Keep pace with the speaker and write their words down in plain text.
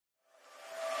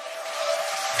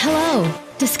Hello.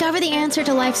 Discover the answer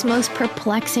to life's most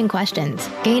perplexing questions.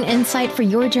 Gain insight for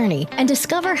your journey and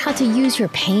discover how to use your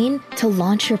pain to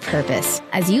launch your purpose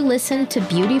as you listen to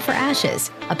Beauty for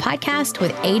Ashes, a podcast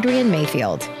with Adrienne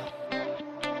Mayfield.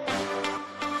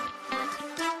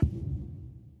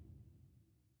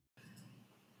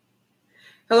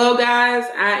 Hello, guys.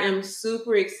 I am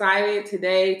super excited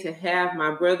today to have my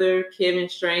brother, Kevin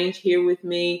Strange, here with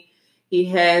me. He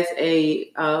has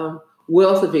a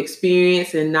wealth of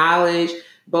experience and knowledge,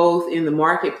 both in the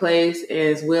marketplace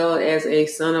as well as a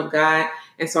son of God.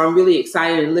 And so I'm really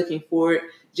excited and looking forward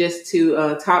just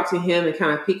to talk to him and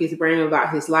kind of pick his brain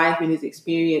about his life and his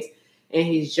experience and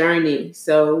his journey.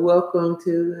 So welcome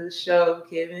to the show,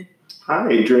 Kevin.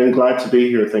 Hi, Adrienne. Glad to be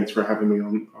here. Thanks for having me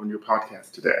on your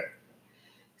podcast today.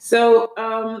 So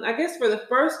I guess for the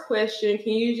first question,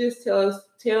 can you just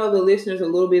tell the listeners a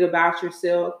little bit about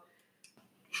yourself?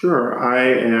 Sure. I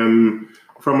am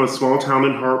from a small town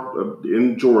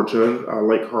in Georgia,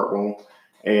 Lake Hartwell,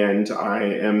 and I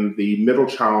am the middle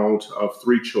child of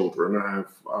three children. I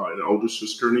have an older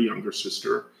sister and a younger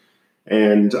sister,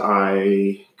 and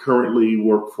I currently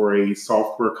work for a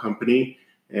software company,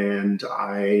 and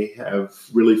I have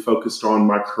really focused on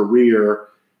my career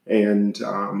and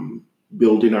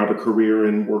building out a career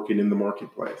and working in the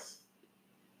marketplace.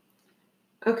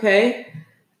 Okay.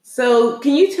 So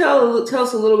can you tell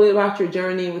us a little bit about your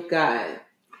journey with God?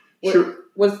 Sure.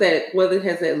 What has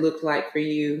that looked like for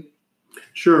you?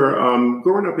 Sure.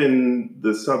 Growing up in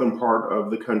the southern part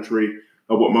of the country,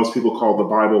 what most people call the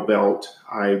Bible Belt,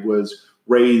 I was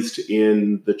raised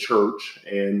in the church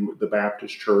and the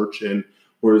Baptist church and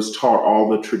was taught all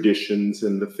the traditions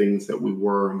and the things that we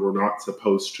were and were not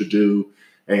supposed to do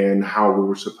and how we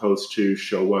were supposed to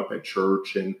show up at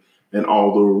church and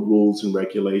all the rules and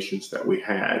regulations that we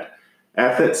had.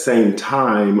 At that same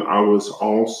time, I was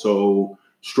also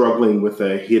struggling with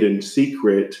a hidden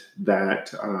secret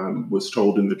that was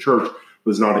told in the church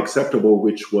was not acceptable,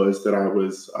 which was that I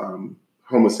was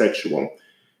homosexual.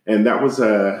 And that was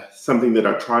something that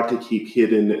I tried to keep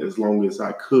hidden as long as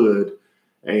I could.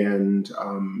 And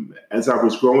as I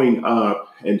was growing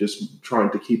up and just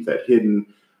trying to keep that hidden,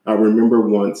 I remember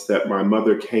once that my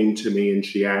mother came to me and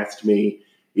she asked me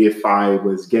if I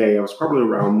was gay. I was probably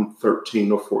around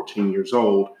 13 or 14 years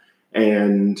old.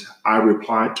 And I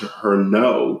replied to her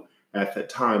no at that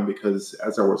time, because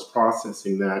as I was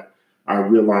processing that, I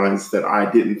realized that I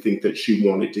didn't think that she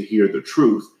wanted to hear the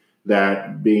truth,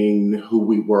 that being who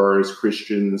we were as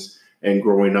Christians and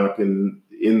growing up in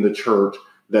the church,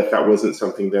 that wasn't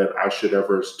something that I should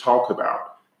ever talk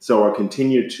about. So I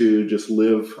continued to just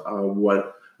live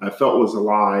what I felt was a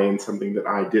lie and something that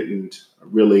I didn't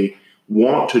really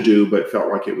want to do, but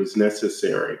felt like it was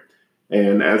necessary.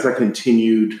 And as I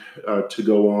continued to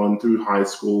go on through high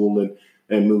school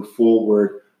and move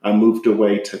forward, I moved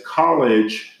away to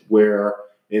college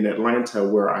in Atlanta,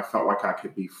 where I felt like I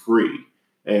could be free.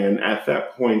 And at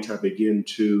that point, I began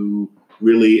to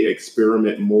really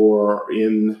experiment more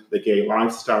in the gay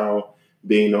lifestyle,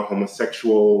 being a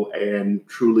homosexual and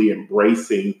truly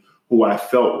embracing who I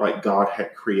felt like God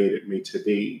had created me to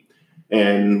be.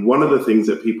 And one of the things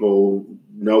that people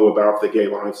know about the gay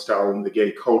lifestyle and the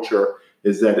gay culture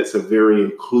is that it's a very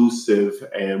inclusive,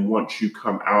 and once you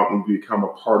come out and become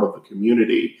a part of the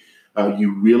community,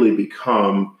 you really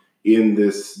become in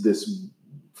this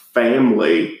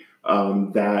family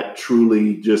that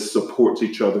truly just supports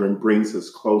each other and brings us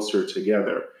closer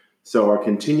together. So I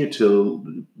continue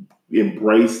to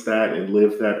embrace that and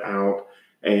live that out.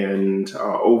 And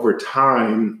over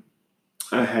time,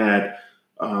 I had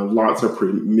lots of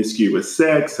promiscuous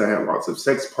sex. I had lots of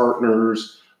sex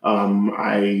partners.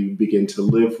 I began to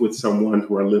live with someone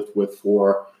who I lived with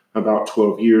for about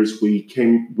 12 years.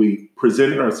 We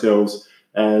presented ourselves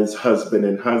as husband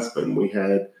and husband. We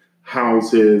had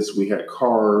houses, we had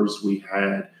cars, we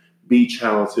had beach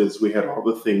houses, we had all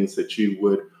the things that you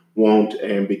would want,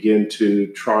 and begin to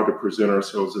try to present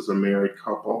ourselves as a married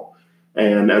couple.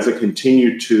 And as I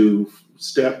continued to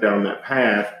step down that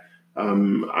path,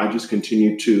 I just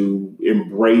continued to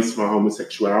embrace my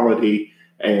homosexuality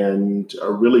and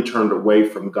really turned away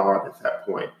from God at that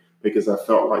point, because I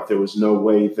felt like there was no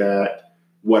way that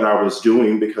what I was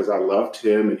doing, because I loved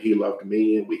him and he loved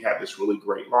me and we had this really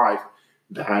great life,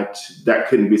 that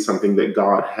couldn't be something that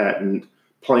God hadn't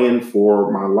planned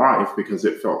for my life, because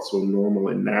it felt so normal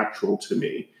and natural to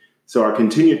me. So I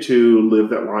continued to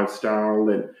live that lifestyle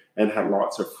and had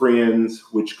lots of friends,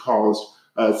 which caused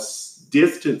a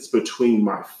distance between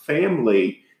my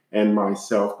family and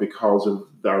myself because of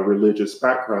our religious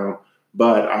background.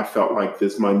 But I felt like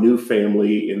my new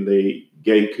family in the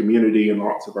gay community and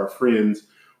lots of our friends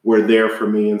were there for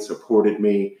me and supported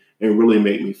me and really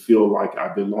made me feel like I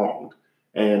belonged.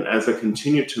 And as I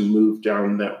continued to move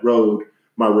down that road,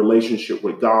 my relationship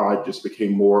with God just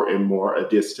became more and more a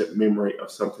distant memory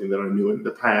of something that I knew in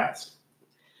the past.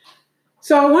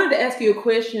 So I wanted to ask you a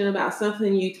question about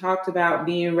something you talked about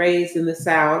being raised in the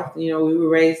South. We were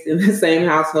raised in the same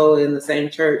household, in the same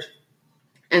church.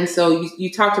 And so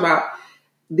you talked about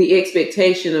the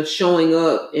expectation of showing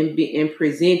up and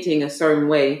presenting a certain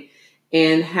way,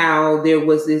 and how there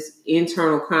was this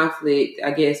internal conflict,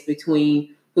 I guess,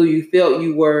 between who you felt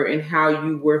you were and how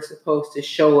you were supposed to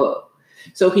show up.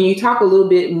 So can you talk a little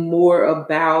bit more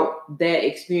about that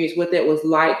experience, what that was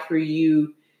like for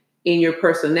you in your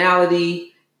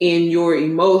personality, in your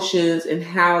emotions, and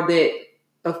how that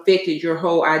affected your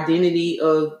whole identity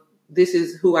of this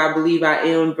is who I believe I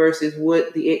am versus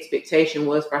what the expectation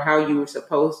was for how you were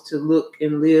supposed to look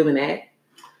and live and act?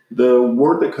 The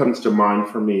word that comes to mind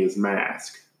for me is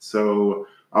mask. So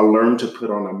I learned to put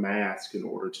on a mask in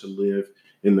order to live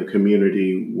in the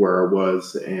community where I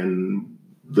was and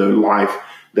the life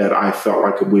that I felt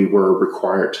like we were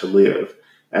required to live.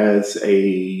 As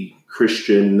a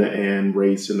Christian and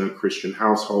raised in a Christian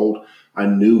household, I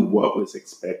knew what was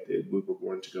expected. We were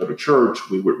going to go to church,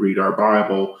 we would read our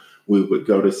Bible, we would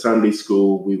go to Sunday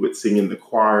school, we would sing in the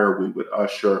choir, we would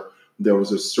usher. There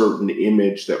was a certain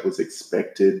image that was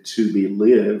expected to be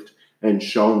lived and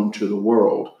shown to the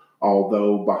world,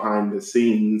 although behind the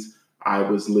scenes, I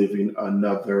was living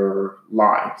another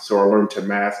life. So I learned to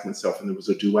mask myself, and there was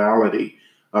a duality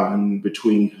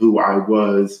between who I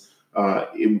was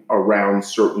around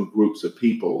certain groups of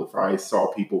people. If I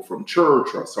saw people from church,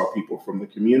 or I saw people from the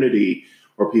community,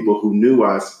 or people who knew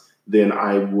us, then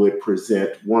I would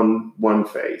present one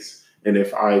face. And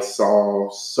if I saw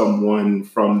someone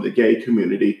from the gay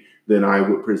community, then I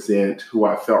would present who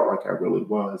I felt like I really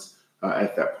was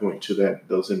at that point to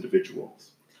those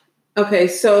individuals. Okay,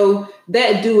 so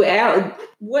that duality,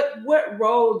 what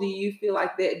role do you feel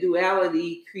like that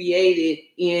duality created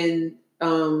in,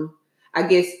 I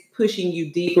guess, pushing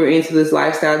you deeper into this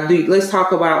lifestyle? Let's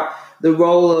talk about the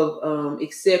role of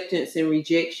acceptance and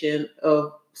rejection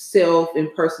of self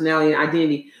and personality and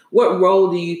identity. What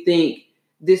role do you think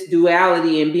this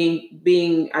duality and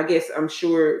being, I guess, I'm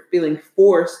sure, feeling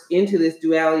forced into this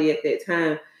duality at that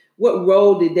time, what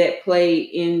role did that play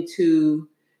into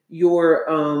your,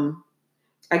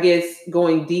 I guess,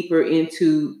 going deeper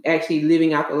into actually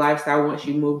living out the lifestyle once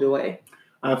you moved away?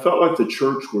 I felt like the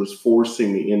church was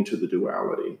forcing me into the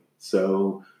duality.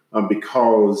 So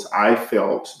because I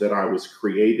felt that I was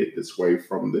created this way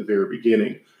from the very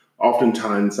beginning,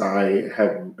 oftentimes I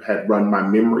had run my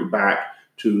memory back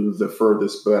to the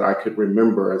furthest that I could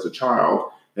remember as a child,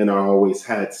 and I always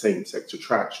had same-sex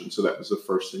attraction. So that was the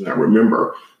first thing I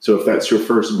remember. So if that's your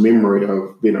first memory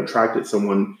of being attracted to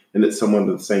someone and it's someone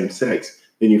of the same sex,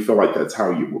 then you feel like that's how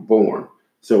you were born.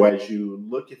 So as you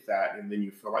look at that, and then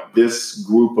you feel like this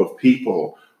group of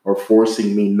people are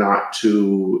forcing me not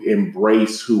to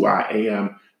embrace who I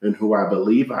am and who I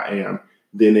believe I am,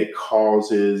 then it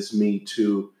causes me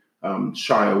to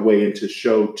shy away and to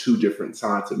show two different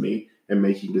sides of me and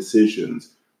making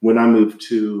decisions. When I moved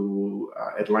to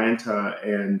Atlanta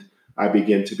and I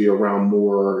began to be around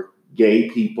more gay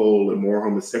people and more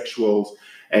homosexuals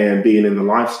and being in the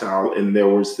lifestyle, and there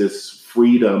was this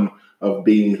freedom of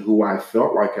being who I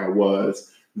felt like I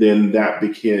was, then that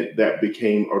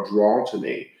became a draw to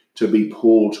me, to be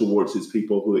pulled towards these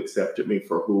people who accepted me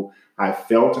for who I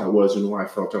felt I was and who I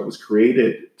felt I was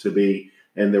created to be.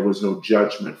 And there was no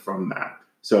judgment from that.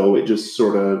 So it just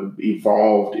sort of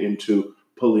evolved into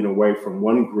pulling away from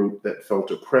one group that felt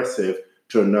oppressive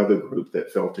to another group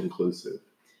that felt inclusive.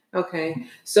 Okay.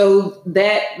 So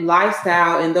that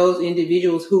lifestyle and those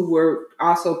individuals who were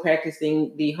also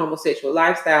practicing the homosexual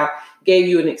lifestyle gave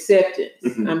you an acceptance.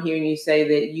 Mm-hmm. I'm hearing you say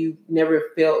that you never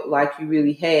felt like you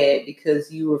really had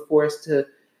because you were forced to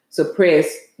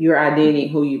suppress your identity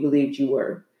and who you believed you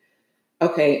were.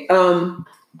 Okay.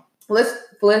 Let's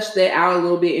flesh that out a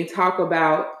little bit and talk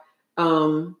about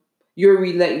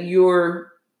your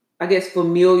I guess,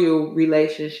 familial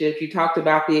relationships. You talked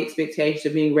about the expectations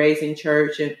of being raised in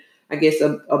church and I guess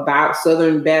about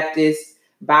Southern Baptist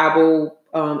Bible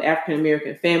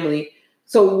African-American family.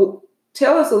 So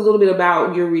tell us a little bit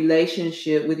about your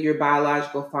relationship with your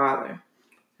biological father.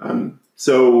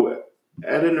 So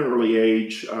at an early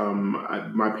age,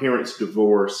 my parents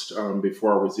divorced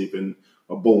before I was even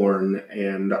born,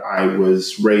 and I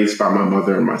was raised by my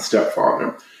mother and my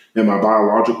stepfather. And my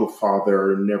biological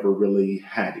father never really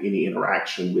had any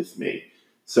interaction with me.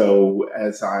 So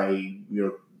as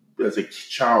a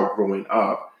child growing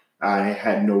up, I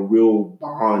had no real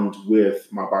bond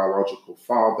with my biological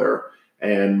father.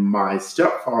 And my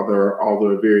stepfather,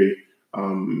 although a very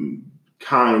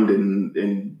kind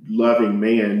and loving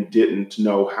man, didn't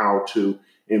know how to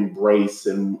embrace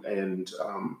and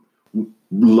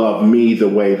love me the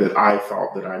way that I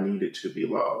thought that I needed to be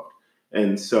loved.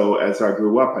 And so as I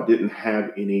grew up, I didn't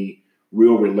have any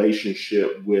real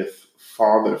relationship with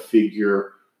father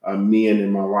figure men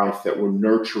in my life that were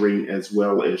nurturing as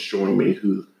well as showing me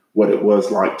what it was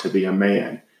like to be a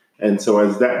man. And so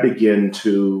as that began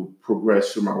to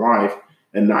progress through my life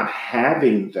and not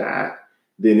having that,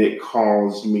 then it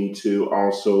caused me to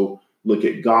also look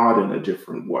at God in a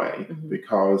different way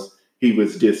because he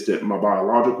was distant. My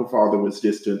biological father was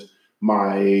distant.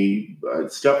 My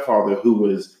stepfather, who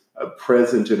was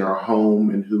present in our home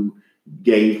and who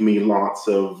gave me lots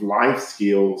of life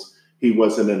skills, he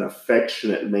wasn't an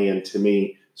affectionate man to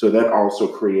me. So that also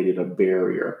created a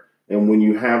barrier. And when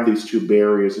you have these two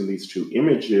barriers and these two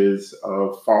images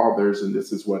of fathers, and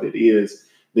this is what it is,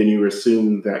 then you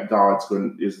assume that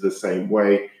is the same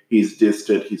way. He's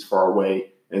distant, he's far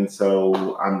away. And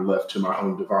so I'm left to my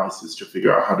own devices to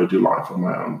figure out how to do life on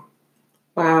my own.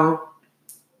 Wow.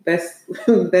 That's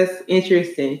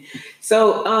interesting.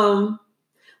 So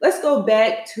let's go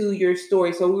back to your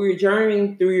story. So we were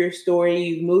journeying through your story.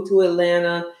 You moved to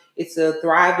Atlanta. It's a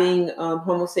thriving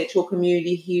homosexual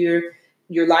community here.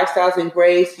 Your lifestyle's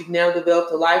embraced. You've now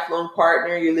developed a lifelong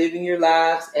partner. You're living your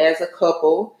lives as a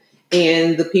couple.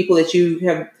 And the people that you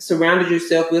have surrounded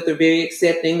yourself with are very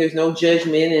accepting. There's no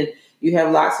judgment. And you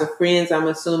have lots of friends, I'm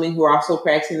assuming, who are also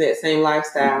practicing that same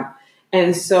lifestyle. Mm-hmm.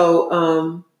 And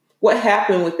so what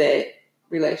happened with that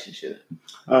relationship?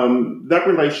 That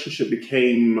relationship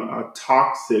became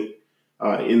toxic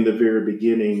in the very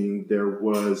beginning. There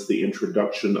was the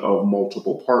introduction of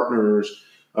multiple partners.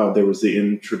 There was the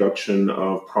introduction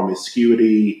of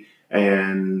promiscuity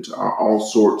and all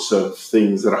sorts of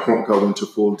things that I won't go into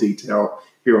full detail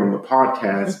here on the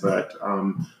podcast, but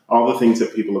all the things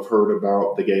that people have heard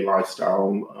about the gay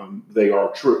lifestyle, they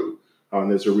are true.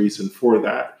 There's a reason for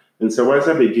that. And so as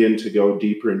I begin to go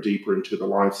deeper and deeper into the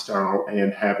lifestyle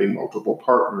and having multiple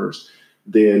partners,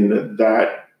 then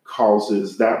that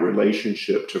causes that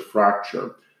relationship to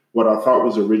fracture. What I thought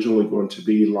was originally going to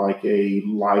be like a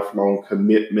lifelong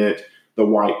commitment, the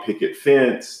white picket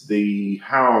fence, the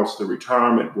house, the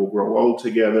retirement, we'll grow old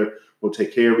together, we'll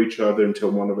take care of each other until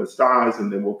one of us dies,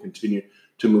 and then we'll continue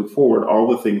to move forward. All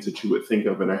the things that you would think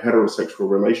of in a heterosexual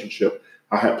relationship,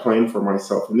 I had planned for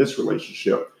myself in this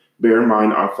relationship. Bear in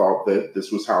mind, I thought that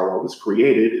this was how I was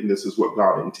created and this is what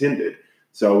God intended.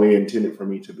 So he intended for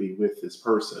me to be with this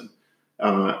person.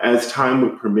 As time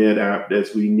would permit,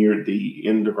 as we neared the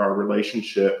end of our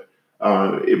relationship,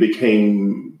 it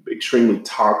became extremely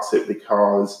toxic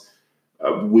because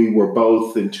we were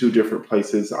both in two different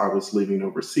places. I was living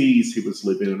overseas. He was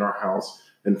living in our house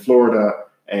in Florida,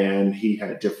 and he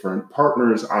had different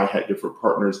partners. I had different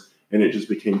partners, and it just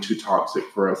became too toxic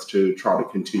for us to try to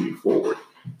continue forward.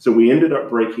 So we ended up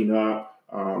breaking up,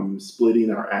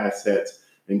 splitting our assets,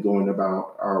 and going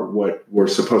about what were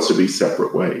supposed to be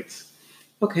separate ways.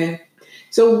 Okay.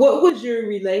 So what was your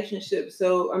relationship?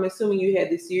 So I'm assuming you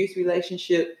had this serious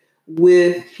relationship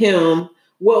with him.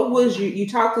 What was you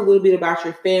talked a little bit about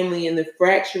your family and the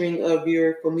fracturing of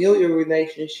your familial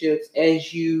relationships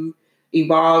as you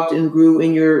evolved and grew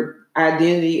in your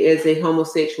identity as a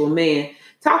homosexual man.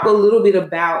 Talk a little bit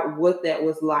about what that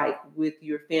was like with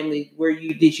your family.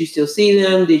 Did you still see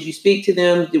them? Did you speak to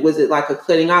them? Was it like a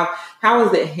cutting off? How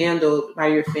was that handled by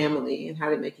your family, and how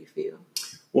did it make you feel?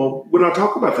 Well, when I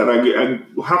talk about that,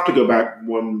 I have to go back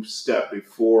one step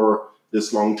before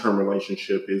this long-term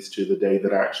relationship is to the day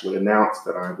that I actually announced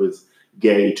that I was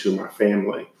gay to my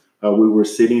family. We were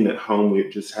sitting at home. We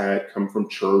had just come from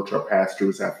church. Our pastor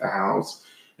was at the house,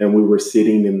 and we were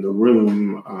sitting in the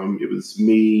room. It was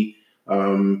me,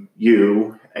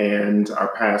 you, and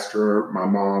our pastor, my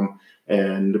mom,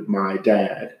 and my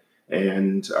dad.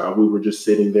 And we were just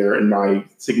sitting there, and my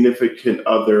significant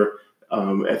other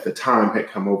at the time had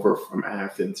come over from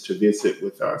Athens to visit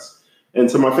with us. And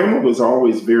so my family was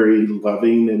always very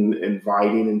loving and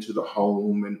inviting into the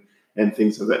home and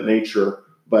things of that nature.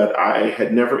 But I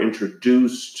had never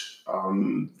introduced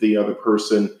the other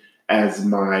person as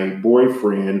my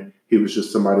boyfriend. He was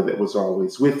just somebody that was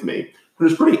always with me. It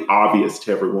was pretty obvious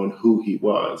to everyone who he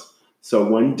was. So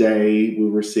one day we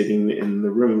were sitting in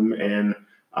the room and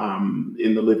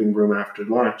in the living room after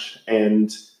lunch,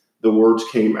 and the words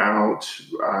came out.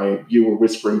 You were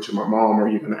whispering to my mom, "Are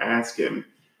you going to ask him?"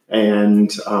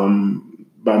 And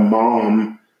my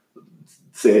mom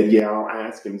said, yeah, I'll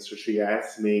ask him. So she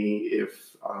asked me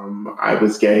if I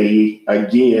was gay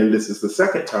again. This is the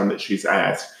second time that she's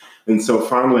asked. And so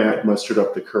finally I mustered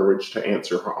up the courage to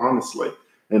answer her honestly.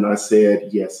 And I said,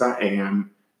 yes, I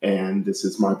am. And this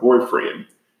is my boyfriend.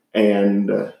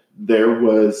 And there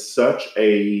was such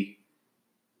a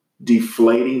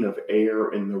deflating of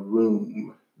air in the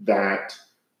room that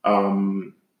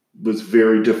was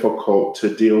very difficult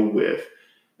to deal with.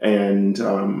 And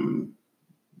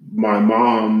my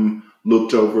mom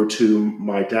looked over to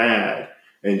my dad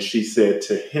and she said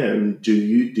to him,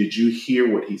 did you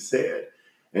hear what he said?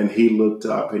 And he looked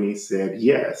up and he said,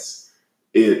 yes,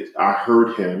 I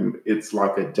heard him. It's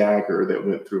like a dagger that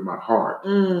went through my heart.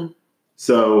 Mm.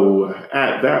 So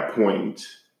at that point,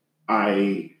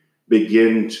 I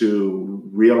began to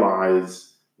realize,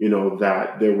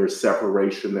 that there was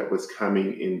separation that was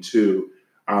coming into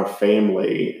our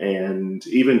family. And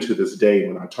even to this day,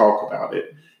 when I talk about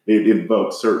it, it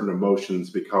invokes certain emotions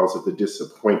because of the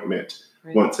disappointment,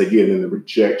 right. Once again, and the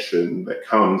rejection that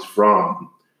comes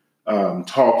from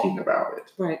talking about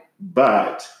it. Right.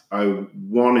 But I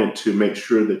wanted to make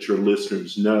sure that your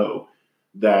listeners know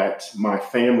that my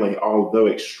family, although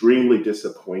extremely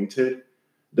disappointed,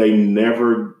 they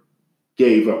never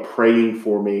gave up praying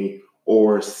for me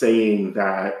or saying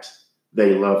that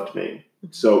they loved me.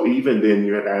 So even then,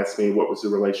 you had asked me what was the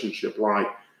relationship like.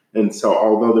 And so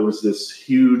although there was this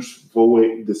huge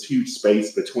void, this huge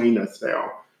space between us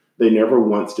now, they never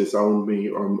once disowned me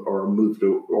or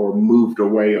moved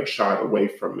away or shied away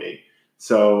from me.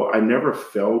 So I never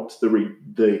felt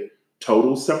the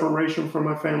total separation from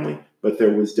my family, but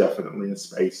there was definitely a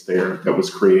space there that was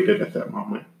created at that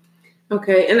moment.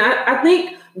 Okay. And I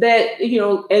think that,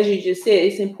 as you just said,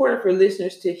 it's important for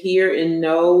listeners to hear and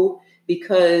know,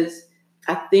 because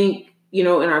I think, in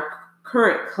our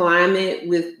current climate,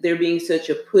 with there being such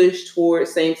a push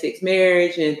towards same-sex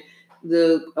marriage and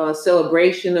the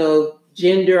celebration of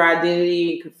gender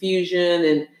identity and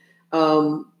confusion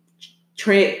and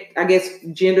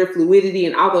gender fluidity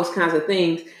and all those kinds of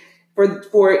things,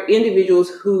 for individuals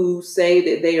who say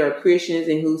that they are Christians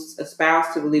and who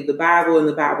espouse to believe the Bible and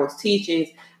the Bible's teachings,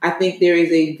 I think there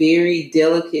is a very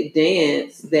delicate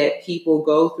dance that people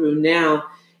go through now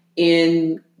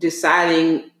in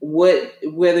deciding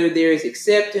whether there is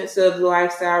acceptance of the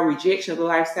lifestyle, rejection of the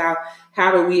lifestyle.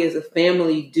 How do we as a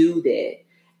family do that?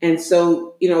 And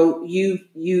so, you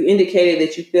indicated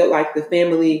that you felt like the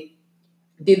family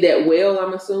did that well,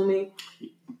 I'm assuming.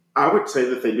 I would say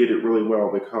that they did it really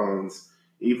well, because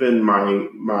even my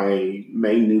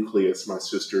main nucleus, my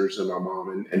sisters and my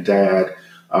mom and dad,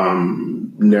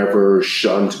 never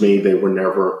shunned me. They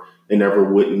never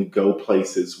wouldn't go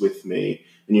places with me.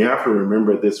 And you have to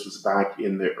remember, this was back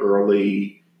in the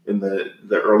early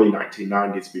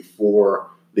 1990s, before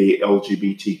the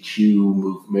LGBTQ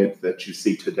movement that you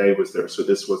see today was there. So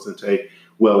this wasn't a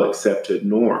well accepted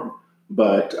norm.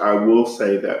 But I will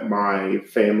say that my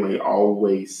family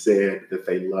always said that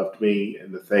they loved me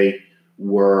and that they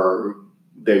were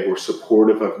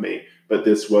supportive of me. But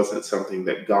this wasn't something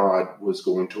that God was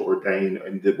going to ordain,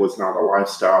 and it was not a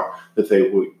lifestyle that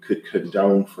they could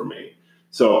condone for me.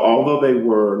 So although they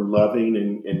were loving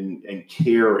and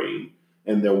caring,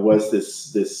 and there was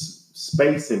this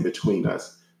space in between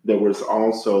us, there was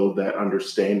also that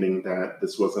understanding that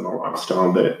this wasn't a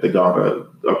lifestyle that God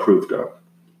approved of.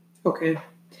 Okay.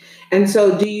 And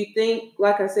so do you think,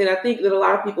 like I said, I think that a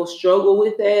lot of people struggle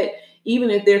with that,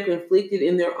 even if they're conflicted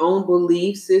in their own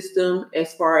belief system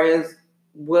as far as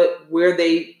where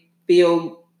they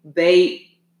feel they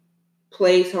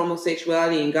place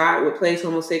homosexuality and God would place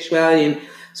homosexuality. And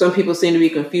some people seem to be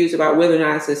confused about whether or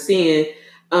not it's a sin.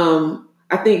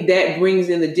 I think that brings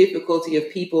in the difficulty of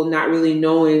people not really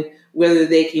knowing whether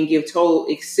they can give total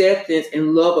acceptance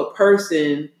and love a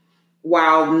person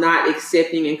while not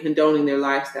accepting and condoning their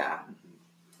lifestyle.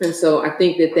 And so I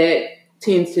think that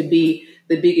tends to be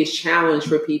the biggest challenge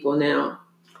for people now.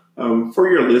 For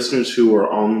your listeners who are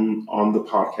on the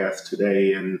podcast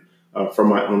today, and from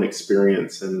my own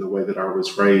experience and the way that I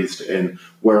was raised and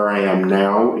where I am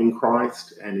now in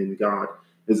Christ and in God,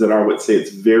 is that I would say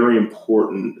it's very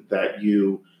important that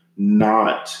you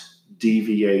not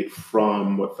deviate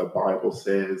from what the Bible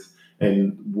says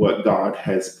and what God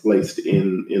has placed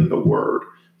in the Word.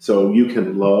 So you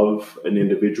can love an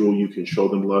individual, you can show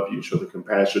them love, you can show them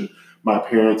compassion. My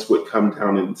parents would come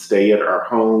down and stay at our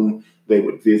home. They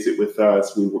would visit with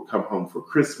us. We would come home for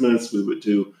Christmas. We would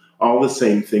do all the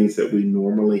same things that we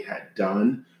normally had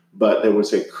done, but there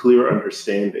was a clear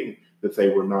understanding that they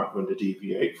were not going to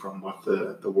deviate from what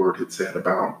the Word had said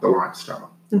about the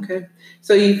lifestyle. Okay.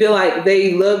 So you feel like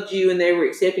they loved you and they were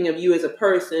accepting of you as a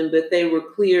person, but they were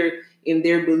clear in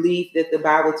their belief that the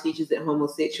Bible teaches that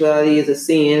homosexuality is a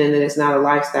sin and that it's not a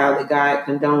lifestyle that God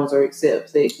condones or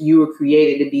accepts, that you were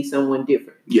created to be someone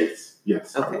different. Yes.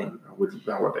 Okay. I would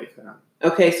validate that.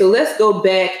 Okay, so let's go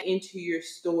back into your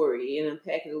story and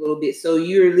unpack it a little bit. So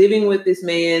you're living with this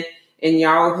man and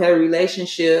y'all had a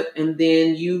relationship, and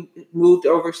then you moved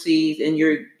overseas and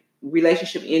your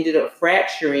relationship ended up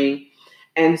fracturing.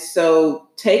 And so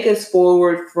take us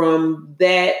forward from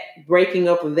that breaking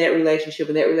up of that relationship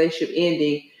and that relationship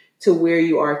ending to where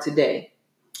you are today.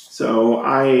 So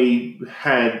I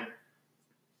had,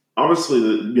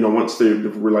 obviously, once the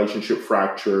relationship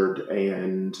fractured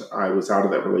and I was out of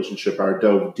that relationship, I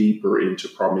dove deeper into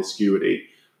promiscuity.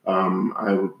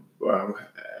 I would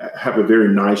have a very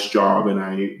nice job and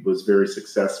I was very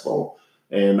successful,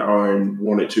 and I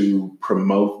wanted to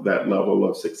promote that level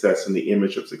of success and the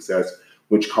image of success,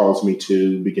 which caused me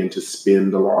to begin to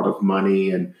spend a lot of money.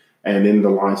 And in the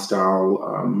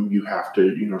lifestyle, you have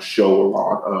to, show a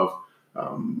lot of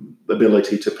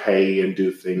ability to pay and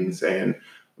do things. And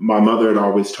my mother had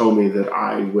always told me that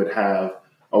I would have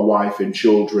a wife and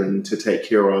children to take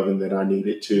care of, and that I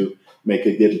needed to make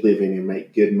a good living and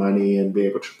make good money and be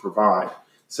able to provide.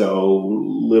 So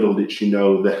little did she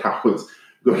know that I was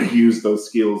going to use those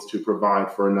skills to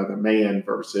provide for another man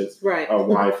versus a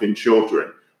wife and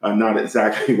children. Not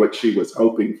exactly what she was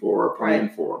hoping for or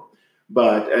planned for.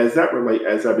 But as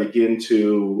I begin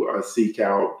to seek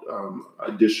out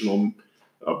additional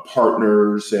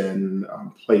partners and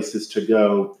places to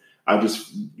go, I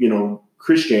just,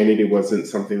 Christianity wasn't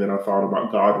something that I thought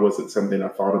about. God wasn't something I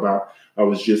thought about. I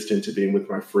was just into being with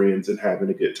my friends and having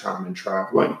a good time and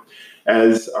traveling.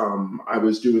 As I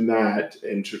was doing that,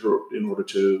 and in order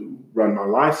to run my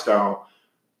lifestyle,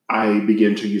 I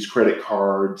began to use credit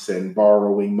cards and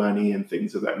borrowing money and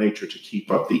things of that nature to keep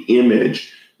up the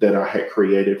image that I had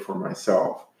created for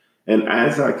myself. And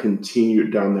as I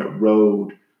continued down that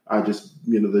road, I just,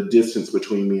 the distance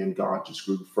between me and God just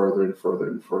grew further and further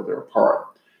and further apart.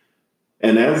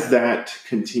 And as that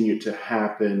continued to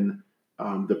happen,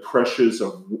 the pressures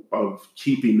of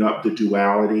keeping up the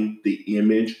duality, the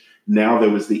image, now there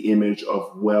was the image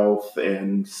of wealth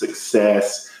and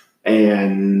success,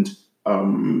 and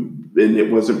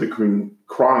it wasn't between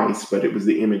Christ, but it was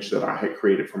the image that I had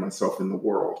created for myself in the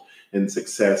world, and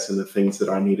success and the things that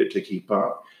I needed to keep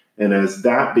up. And as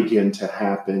that began to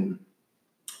happen,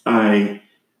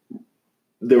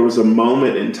 there was a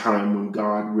moment in time when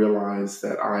God realized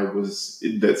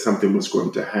that something was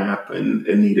going to happen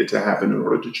and needed to happen in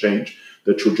order to change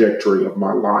the trajectory of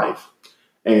my life.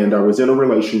 And I was in a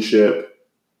relationship.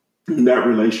 In that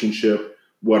relationship,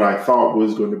 what I thought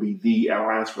was going to be the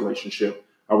last relationship,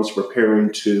 I was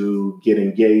preparing to get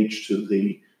engaged to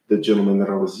the gentleman that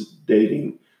I was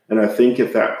dating. And I think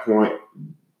at that point,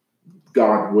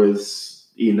 God was,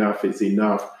 enough is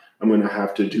enough. I'm going to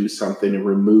have to do something and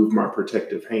remove my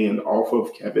protective hand off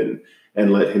of Kevin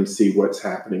and let him see what's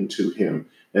happening to him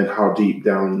and how deep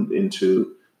down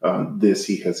into this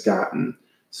he has gotten.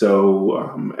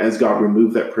 So as God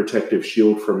removed that protective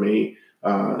shield from me,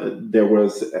 there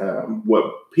was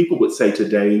what people would say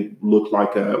today looked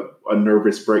like a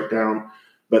nervous breakdown.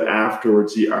 But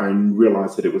afterwards, I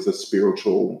realized that it was a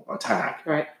spiritual attack.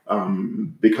 Right.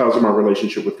 Because of my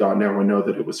relationship with God, now I know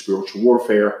that it was spiritual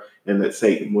warfare, and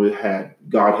that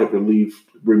God had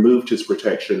removed his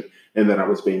protection, and that I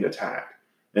was being attacked.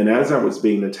 And as I was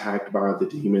being attacked by the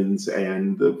demons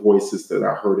and the voices that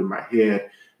I heard in my head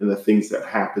and the things that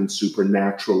happened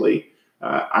supernaturally,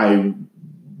 I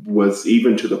was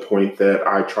even to the point that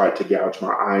I tried to gouge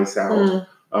my eyes out.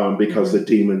 Because the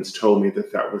demons told me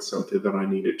that was something that I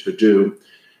needed to do.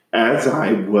 As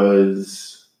I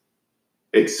was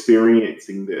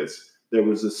experiencing this, there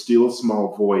was a still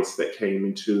small voice that came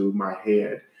into my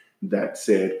head that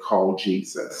said, "Call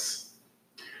Jesus."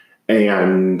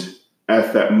 And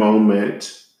at that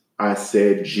moment, I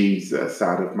said Jesus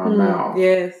out of my mouth.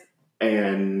 Yes.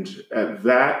 And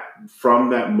from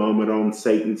that moment on,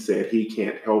 Satan said, "He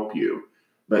can't help you."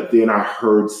 But then I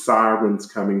heard sirens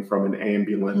coming from an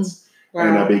ambulance. Wow.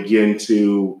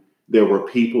 And there were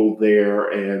people there,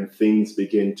 and things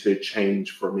began to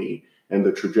change for me and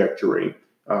the trajectory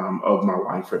of my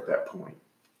life at that point.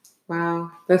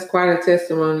 Wow, that's quite a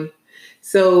testimony.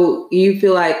 So you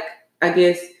feel like, I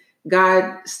guess,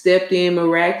 God stepped in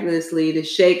miraculously to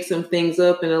shake some things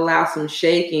up and allow some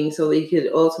shaking so that he could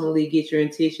ultimately get your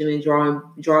attention and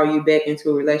draw you back into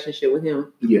a relationship with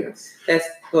him. Yes.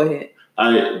 Go ahead.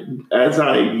 As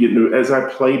I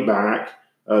play back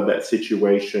that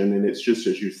situation, and it's just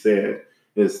as you said,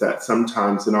 is that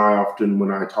sometimes, and I often,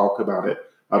 when I talk about it,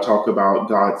 I talk about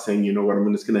God saying, you know what,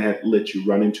 I'm just going to have to let you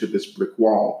run into this brick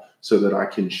wall so that I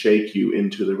can shake you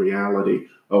into the reality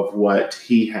of what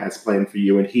he has planned for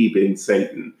you. And he being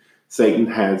Satan. Satan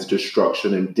has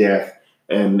destruction and death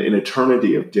and an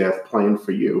eternity of death planned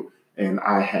for you. And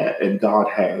God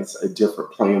has a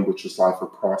different plan, which is life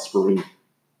of prospering,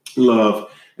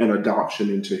 love, and adoption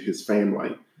into his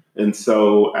family. And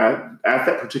so at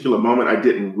that particular moment, I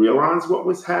didn't realize what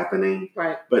was happening.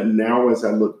 Right. But now as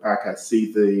I look back, I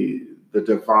see the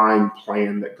divine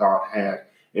plan that God had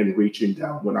in reaching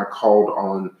down. When I called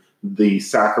on the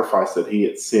sacrifice that he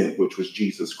had sent, which was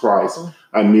Jesus Christ,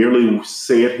 I merely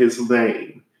said his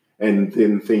name, and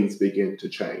then things began to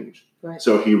change. Right.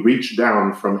 So he reached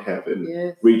down from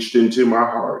heaven, reached into my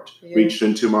heart, reached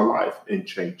into my life, and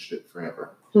changed it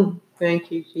forever.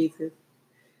 Thank you, Jesus.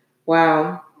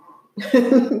 Wow.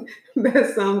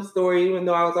 That's some story, even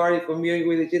though I was already familiar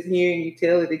with it, just hearing you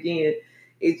tell it again,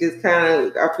 it just kind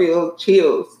of, I feel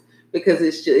chills, because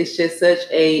it's just such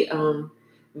a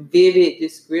vivid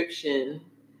description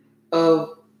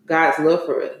of God's love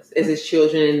for us as his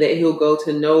children, and that he'll go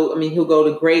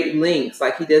to great lengths.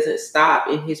 Like, he doesn't stop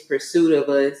in his pursuit of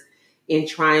us in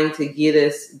trying to get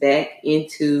us back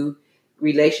into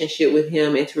relationship with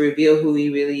him and to reveal who he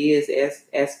really is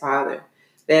as Father.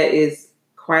 That is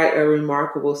quite a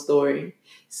remarkable story.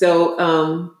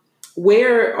 So,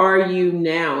 where are you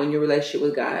now in your relationship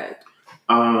with God?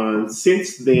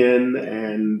 Since then,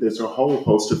 and there's a whole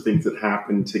host of things that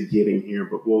happened to getting here,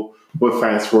 but we'll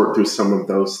fast forward through some of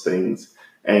those things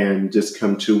and just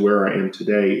come to where I am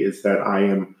today, is that I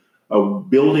am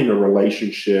building a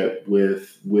relationship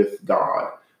with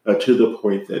God to the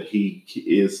point that he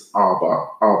is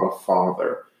Abba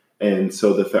Father. And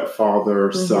so that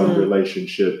father-son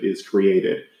relationship is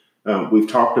created. We've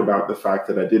talked about the fact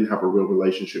that I didn't have a real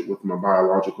relationship with my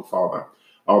biological father.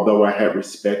 Although I had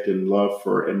respect and love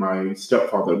and my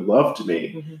stepfather loved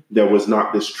me, there was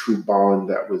not this true bond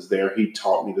that was there. He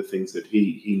taught me the things that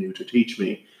he knew to teach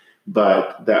me,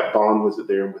 but that bond wasn't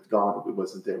there. And with God, it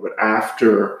wasn't there. But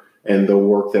after, and the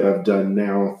work that I've done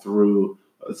now through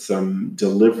some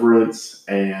deliverance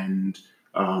and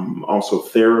also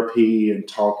therapy and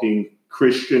talking,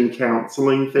 Christian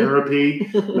counseling therapy,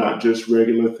 not just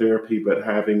regular therapy, but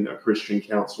having a Christian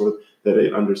counselor that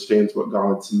it understands what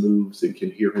God's moves and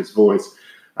can hear his voice.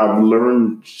 I've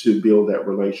learned to build that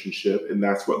relationship, and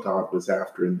that's what God was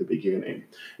after in the beginning.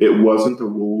 It wasn't the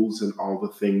rules and all the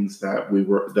things that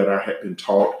I had been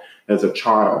taught as a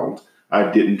child. I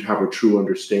didn't have a true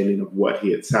understanding of what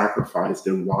he had sacrificed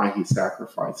and why he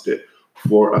sacrificed it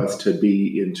for us to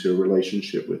be into a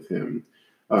relationship with him.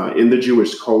 In the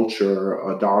Jewish culture,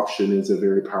 adoption is a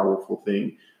very powerful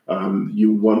thing.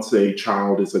 Once a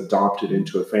child is adopted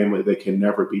into a family, they can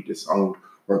never be disowned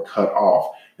or cut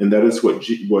off. And that is what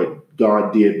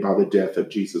God did by the death of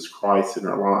Jesus Christ in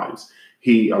our lives.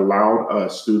 He allowed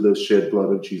us, through the shed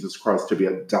blood of Jesus Christ, to be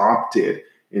adopted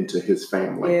into his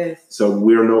family. Yes. So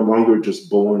we're no longer just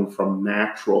born from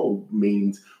natural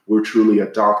means. We're truly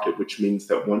adopted, which means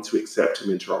that once we accept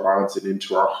him into our lives and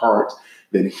into our hearts,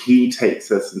 then he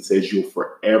takes us and says, you'll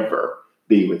forever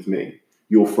be with me.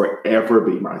 You'll forever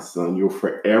be my son. You'll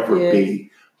forever be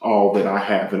all that I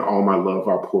have, and all my love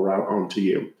I'll pour out onto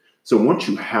you. So once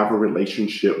you have a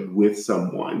relationship with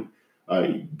someone,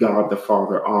 God the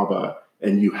Father, Abba,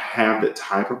 and you have that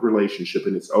type of relationship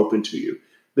and it's open to you,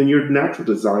 then your natural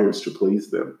desire is to please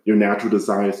them. Your natural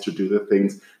desire is to do the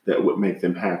things that would make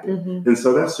them happy. And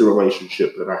so that's the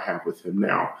relationship that I have with him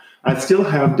now. I still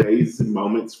have days and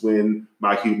moments when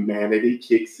my humanity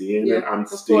kicks in and I'm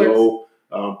still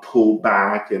pulled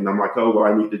back and I'm like, oh, well,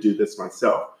 I need to do this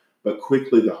myself. But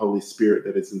quickly, the Holy Spirit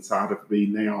that is inside of me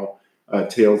now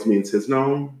tells me and says,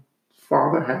 no,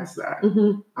 Father has that.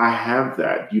 I have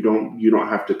that. You don't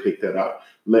have to pick that up.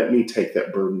 Let me take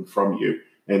that burden from you,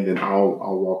 and then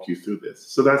I'll walk you through this.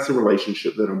 So that's the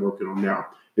relationship that I'm working on now,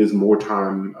 is more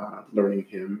time learning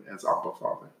him as Abba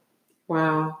Father.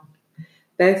 Wow.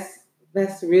 That's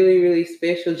really, really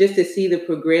special, just to see the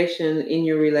progression in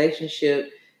your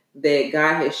relationship that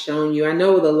God has shown you. I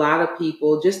know with a lot of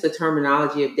people, just the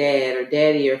terminology of dad or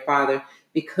daddy or father,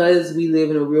 because we live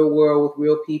in a real world with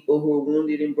real people who are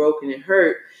wounded and broken and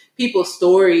hurt, people's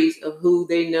stories of who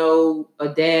they know a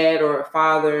dad or a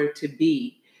father to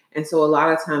be. And so a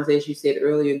lot of times, as you said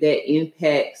earlier, that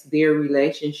impacts their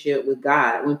relationship with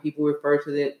God. When people refer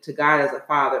to God as a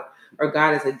father or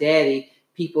God as a daddy,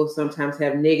 people sometimes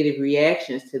have negative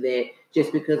reactions to that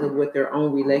just because of what their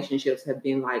own relationships have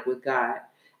been like with God.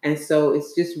 And so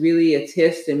it's just really a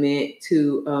testament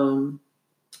to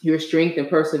your strength and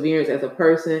perseverance as a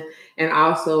person, and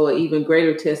also an even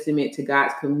greater testament to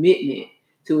God's commitment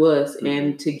to us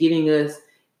and to getting us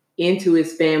into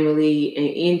his family and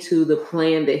into the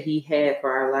plan that he had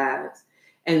for our lives.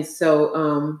 And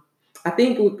so I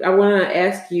think I want to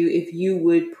ask you if you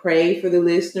would pray for the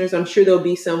listeners. I'm sure there'll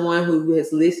be someone who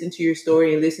has listened to your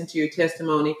story and listened to your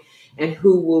testimony and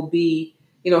who will be,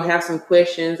 have some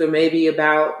questions or maybe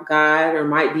about God, or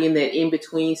might be in that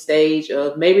in-between stage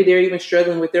of maybe they're even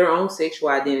struggling with their own sexual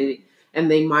identity. And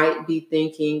they might be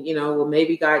thinking, well,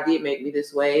 maybe God did make me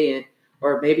this way,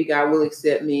 or maybe God will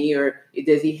accept me, or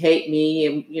does he hate me?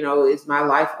 And, is my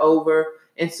life over?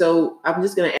 And so I'm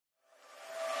just going to.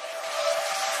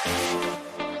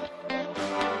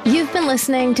 You've been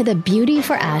listening to the Beauty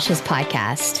for Ashes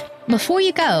podcast. Before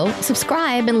you go,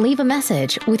 subscribe and leave a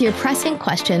message with your pressing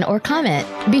question or comment.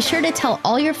 Be sure to tell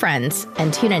all your friends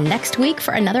and tune in next week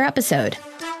for another episode.